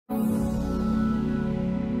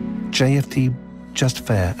JFD just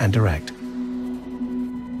fair and direct?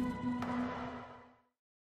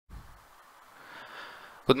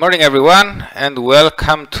 Good morning everyone, and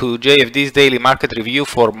welcome to JFD's daily market review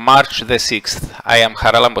for March the 6th. I am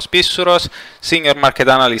Charalambos Pissouros, senior market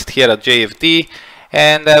analyst here at JFD,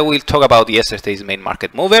 and we'll talk about yesterday's main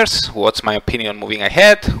market movers, what's my opinion moving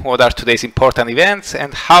ahead, what are today's important events,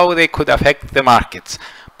 and how they could affect the markets.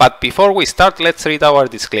 But before we start, let's read our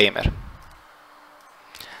disclaimer.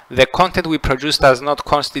 The content we produce does not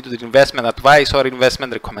constitute investment advice or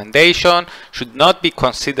investment recommendation, should not be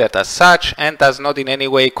considered as such, and does not in any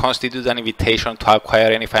way constitute an invitation to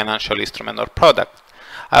acquire any financial instrument or product.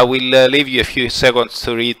 I will leave you a few seconds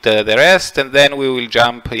to read the rest, and then we will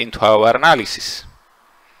jump into our analysis.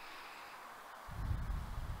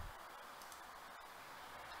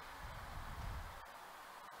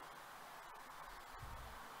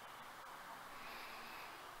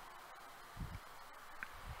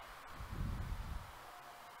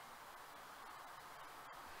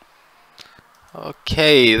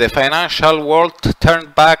 Okay, the financial world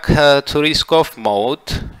turned back to risk-off mode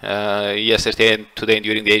yesterday and today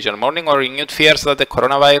during the Asian morning, or renewed fears that the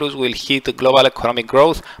coronavirus will hit global economic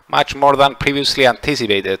growth much more than previously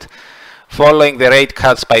anticipated. Following the rate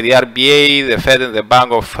cuts by the RBA, the Fed and the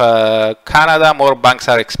Bank of Canada, more banks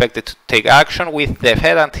are expected to take action, with the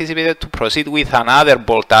Fed anticipated to proceed with another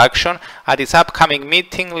bold action at its upcoming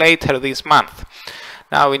meeting later this month.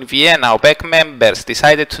 Now in Vienna, OPEC members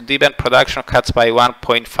decided to deepen production cuts by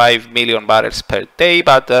 1.5 million barrels per day,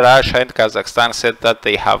 but Russia and Kazakhstan said that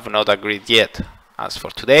they have not agreed yet. As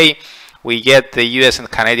for today, we get the US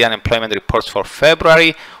and Canadian employment reports for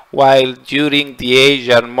February, while during the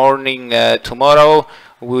Asian morning tomorrow,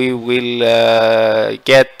 we will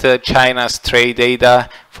get China's trade data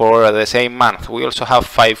for the same month. We also have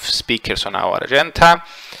 5 speakers on our agenda,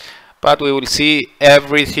 but we will see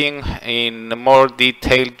everything in more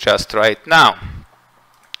detail just right now.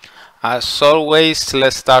 As always,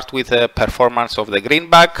 let's start with the performance of the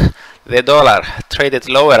greenback. The dollar traded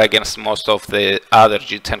lower against most of the other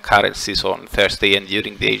G10 currencies on Thursday and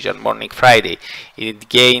during the Asian morning Friday. It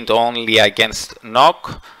gained only against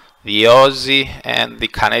NOK, the Aussie and the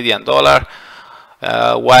Canadian dollar,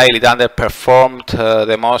 while it underperformed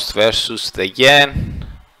the most versus the yen,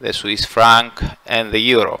 the Swiss franc and the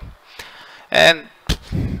euro. And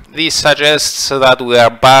this suggests that we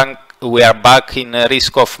are back in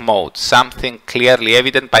risk-off mode, something clearly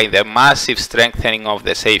evident by the massive strengthening of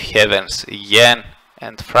the safe havens yen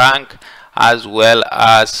and franc, as well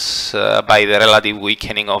as by the relative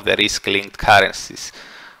weakening of the risk-linked currencies,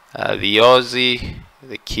 the Aussie,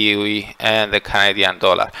 the Kiwi and the Canadian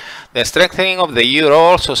dollar. The strengthening of the euro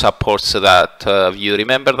also supports that view.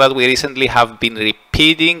 Remember that we recently have been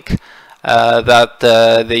repeating that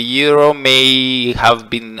the euro may have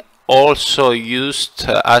been also used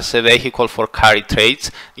as a vehicle for carry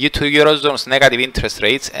trades due to Eurozone's negative interest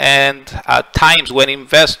rates, and at times when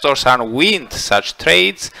investors unwind such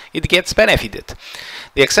trades, it gets benefited.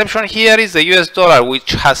 The exception here is the US dollar,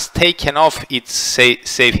 which has taken off its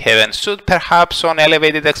safe haven suit, perhaps on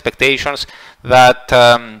elevated expectations that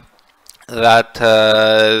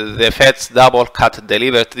the Fed's double cut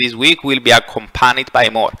delivered this week will be accompanied by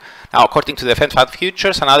more. Now, according to the Fed Fund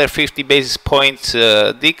futures, another 50 basis points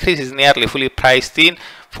decrease is nearly fully priced in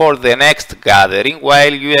for the next gathering,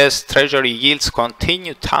 while US Treasury yields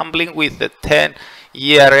continue tumbling, with the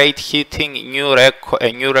 10-year rate hitting a new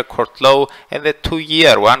record low and the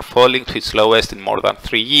 2-year one falling to its lowest in more than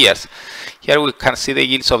 3 years. Here we can see the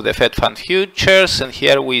yields of the Fed Fund futures, and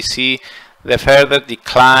here we see the further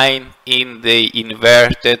decline in the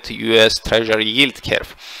inverted US Treasury yield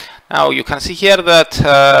curve. Now you can see here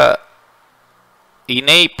that in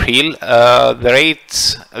April the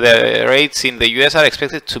rates in the US are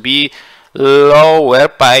expected to be lower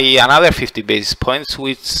by another 50 basis points,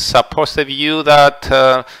 which supports the view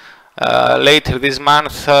that later this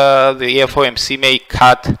month the FOMC may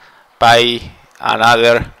cut by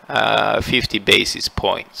another 50 basis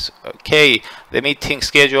points. Okay, the meeting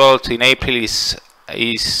scheduled in April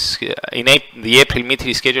the April meeting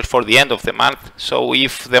is scheduled for the end of the month. So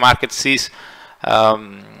if the market sees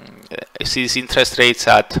interest rates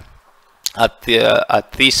at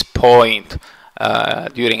this point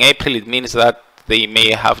during April, it means that they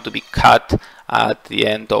may have to be cut at the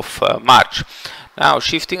end of March. Now,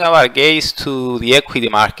 shifting our gaze to the equity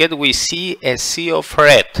market, we see a sea of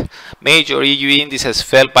red. Major EU indices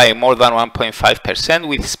fell by more than 1.5%,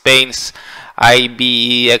 with Spain's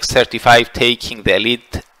IBEX 35 taking the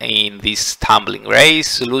lead in this tumbling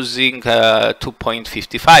race, losing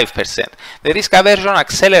 2.55%. The risk aversion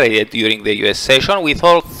accelerated during the US session, with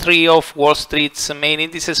all three of Wall Street's main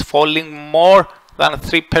indices falling more than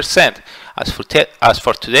 3%. As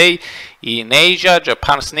for today, in Asia,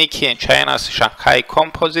 Japan's Nikkei and China's Shanghai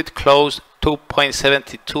Composite closed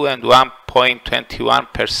 2.72 and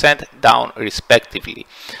 1.21% down respectively.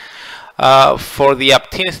 For the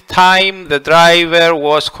upteenth time, the driver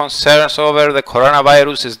was concerns over the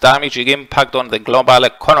coronavirus's damaging impact on the global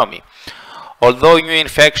economy. Although new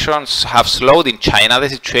infections have slowed in China, the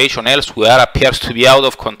situation elsewhere appears to be out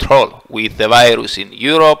of control, with the virus in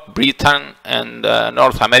Europe, Britain, and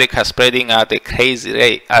North America spreading at a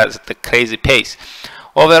crazy pace.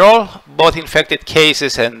 Overall, both infected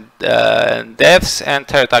cases and deaths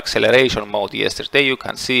entered acceleration mode yesterday. You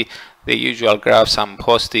can see the usual graphs I'm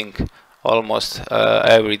posting almost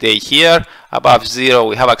every day here. Above zero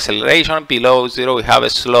we have acceleration, below zero we have a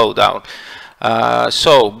slowdown.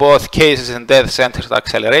 So both cases and deaths entered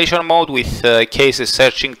acceleration mode, with cases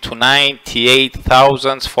surging to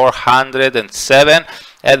 98,407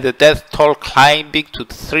 and the death toll climbing to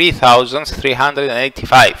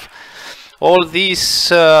 3,385. All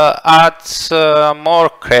this adds more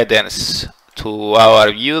credence to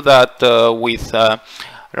our view that with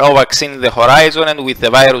no vaccine in the horizon and with the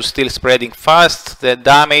virus still spreading fast, the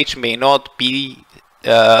damage may not be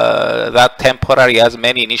that temporary as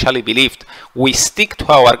many initially believed. We stick to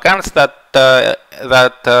our guns that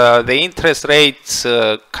the interest rates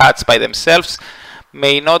cuts by themselves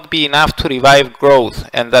may not be enough to revive growth,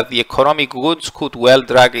 and that the economic goods could well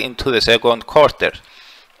drag into the second quarter.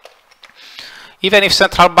 Even if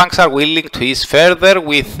central banks are willing to ease further,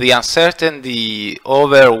 with the uncertainty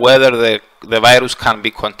over whether the virus can be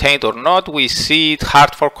contained or not, we see it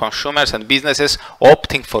hard for consumers and businesses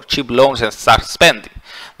opting for cheap loans and start spending.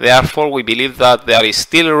 Therefore, we believe that there is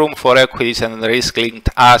still room for equities and risk-linked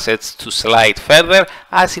assets to slide further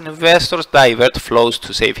as investors divert flows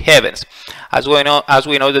to safe havens. As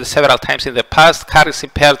we noted several times in the past, currency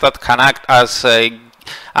pairs that can act as a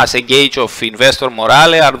gauge of investor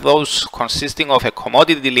morale are those consisting of a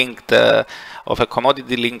commodity-linked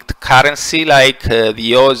currency like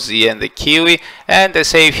the Aussie and the Kiwi, and a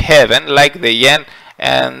safe haven like the yen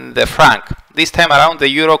and the franc. This time around, the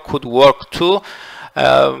euro could work too.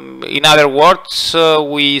 In other words,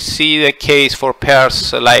 we see the case for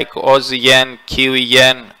pairs like Aussie yen, Kiwi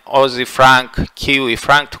yen, Aussie franc, Kiwi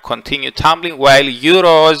franc to continue tumbling, while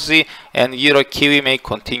euro Aussie and euro Kiwi may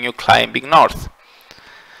continue climbing north.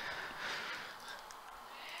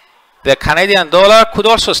 The Canadian dollar could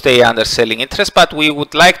also stay under selling interest, but we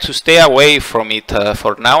would like to stay away from it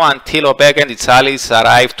for now until OPEC and its allies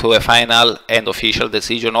arrive to a final and official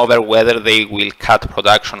decision over whether they will cut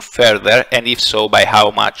production further, and if so, by how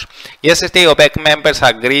much. Yesterday, OPEC members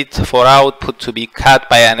agreed for output to be cut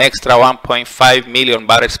by an extra 1.5 million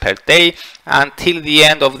barrels per day until the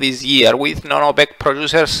end of this year, with non-OPEC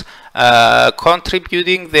producers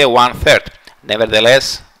contributing the one-third.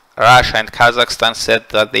 Nevertheless, Russia and Kazakhstan said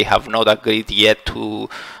that they have not agreed yet to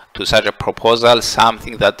such a proposal,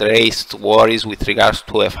 something that raised worries with regards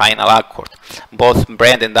to a final accord. Both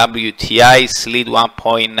Brent and WTI slid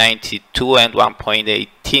 1.92 and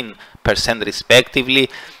 1.18% respectively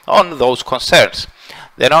on those concerns.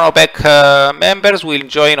 The non-OPEC members will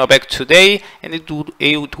join OPEC today, and it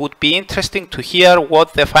would be interesting to hear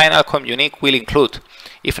what the final communique will include.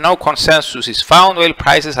 If no consensus is found, oil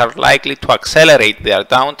prices are likely to accelerate their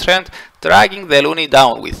downtrend, dragging the loonie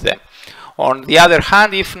down with them. On the other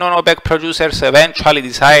hand, if non-OPEC producers eventually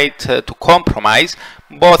decide to compromise,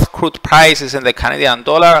 both crude prices and the Canadian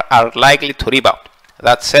dollar are likely to rebound.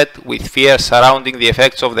 That said, with fears surrounding the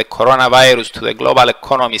effects of the coronavirus to the global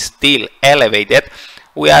economy still elevated,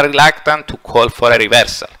 we are reluctant to call for a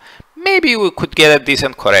reversal. Maybe we could get a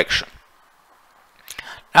decent correction.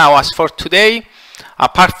 Now, as for today,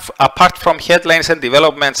 apart from headlines and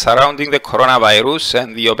developments surrounding the coronavirus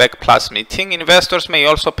and the OPEC Plus meeting, investors may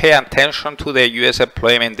also pay attention to the US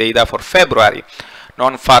employment data for February.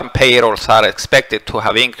 Non-farm payrolls are expected to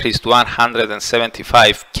have increased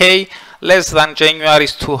 175,000, less than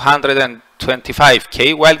January's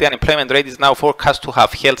 225,000, while the unemployment rate is now forecast to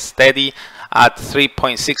have held steady at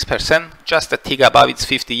 3.6%, just a tick above its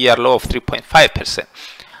 50-year low of 3.5%.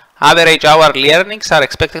 Average hourly earnings are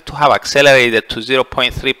expected to have accelerated to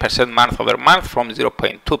 0.3% month over month from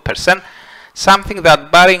 0.2%, something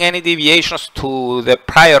that, barring any deviations to the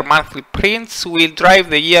prior monthly prints, will drive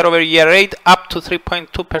the year-over-year rate up to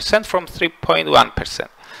 3.2% from 3.1%.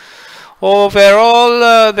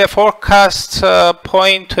 Overall, the forecasts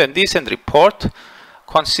point to a decent report.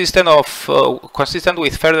 consistent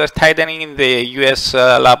with further tightening in the US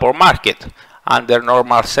labor market. Under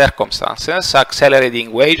normal circumstances,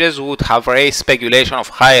 accelerating wages would have raised speculation of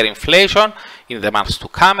higher inflation in the months to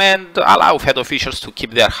come and allow Fed officials to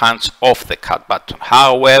keep their hands off the cut button.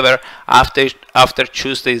 However, after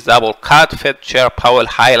Tuesday's double cut, Fed Chair Powell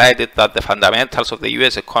highlighted that the fundamentals of the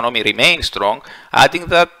US economy remain strong, adding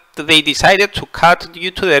that they decided to cut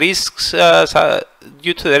due to the risks the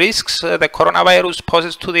coronavirus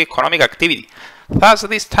poses to the economic activity. Thus,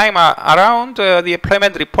 this time around, the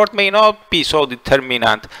employment report may not be so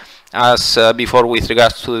determinant as before with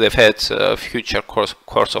regards to the Fed's future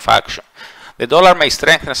course of action. The dollar may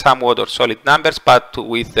strengthen somewhat or solid numbers, but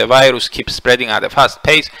with the virus keep spreading at a fast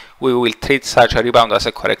pace, we will treat such a rebound as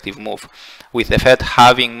a corrective move, with the Fed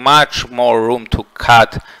having much more room to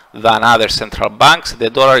cut than other central banks. The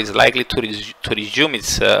dollar is likely to resume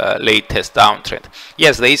its latest downtrend.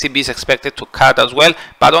 Yes, the ECB is expected to cut as well,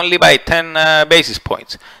 but only by 10 basis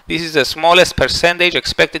points. This is the smallest percentage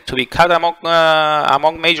expected to be cut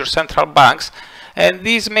among major central banks, and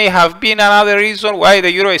this may have been another reason why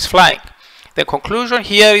the euro is flying. The conclusion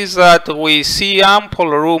here is that we see ample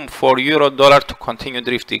room for euro-dollar to continue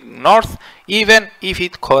drifting north, even if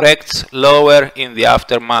it corrects lower in the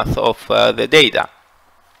aftermath of the data.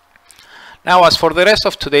 Now, as for the rest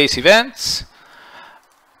of today's events,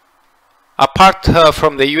 apart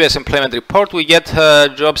from the US employment report, we get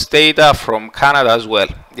jobs data from Canada as well.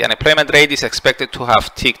 The unemployment rate is expected to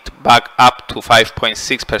have ticked back up to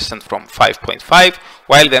 5.6% from 5.5%,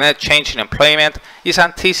 while the net change in employment is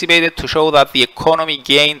anticipated to show that the economy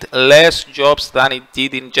gained less jobs than it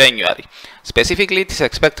did in January. Specifically, it is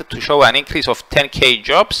expected to show an increase of 10,000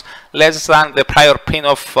 jobs, less than the prior print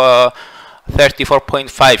of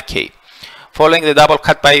 34.5K. Following the double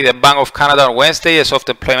cut by the Bank of Canada on Wednesday, a soft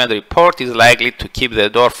employment report is likely to keep the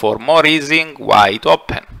door for more easing wide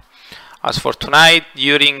open. As for tonight,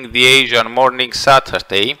 during the Asian morning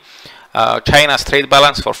Saturday, China's trade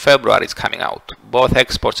balance for February is coming out. Both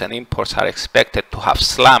exports and imports are expected to have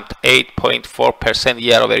slumped 8.4%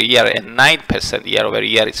 year-over-year and 9%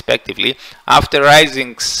 year-over-year respectively, after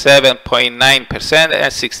rising 7.9%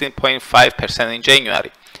 and 16.5% in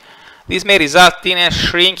January. This may result in a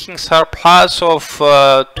shrinking surplus of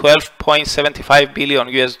 12.75 billion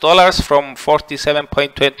US dollars from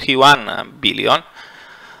 47.21 billion.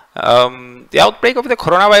 The outbreak of the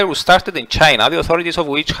coronavirus started in China, the authorities of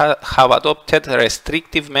which have adopted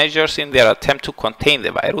restrictive measures in their attempt to contain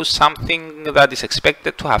the virus, something that is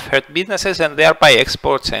expected to have hurt businesses and thereby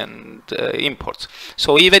exports and imports.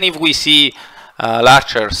 So even if we see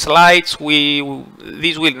larger slides,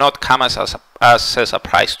 these will not come as a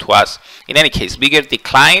surprise to us. In any case, bigger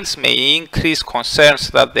declines may increase concerns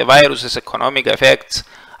that the virus's economic effects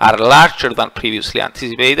are larger than previously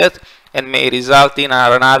anticipated and may result in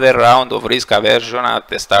another round of risk aversion at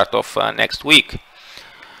the start of next week.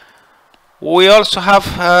 We also have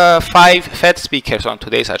 5 Fed speakers on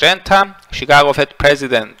today's agenda: Chicago Fed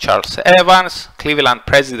President Charles Evans, Cleveland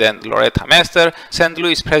President Loretta Mester, St.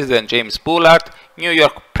 Louis President James Bullard, New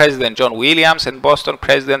York President John Williams, and Boston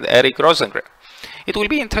President Eric Rosengren. It will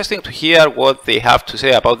be interesting to hear what they have to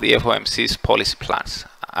say about the FOMC's policy plans.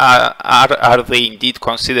 Are they indeed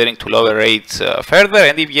considering to lower rates further,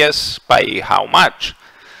 and if yes, by how much?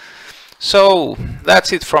 So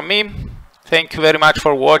that's it from me. Thank you very much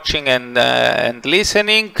for watching and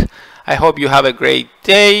listening. I hope you have a great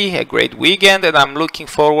day, a great weekend, and I'm looking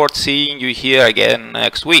forward to seeing you here again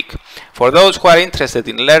next week. For those who are interested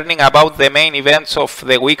in learning about the main events of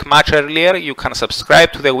the week much earlier, you can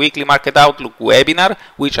subscribe to the Weekly Market Outlook webinar,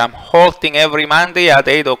 which I'm holding every Monday at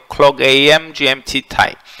 8 o'clock AM GMT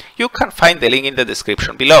time. You can find the link in the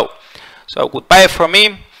description below. So goodbye from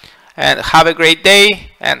me, and have a great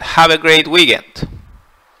day, and have a great weekend.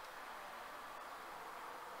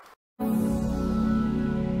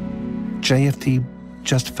 JFD,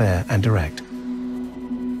 just fair and direct.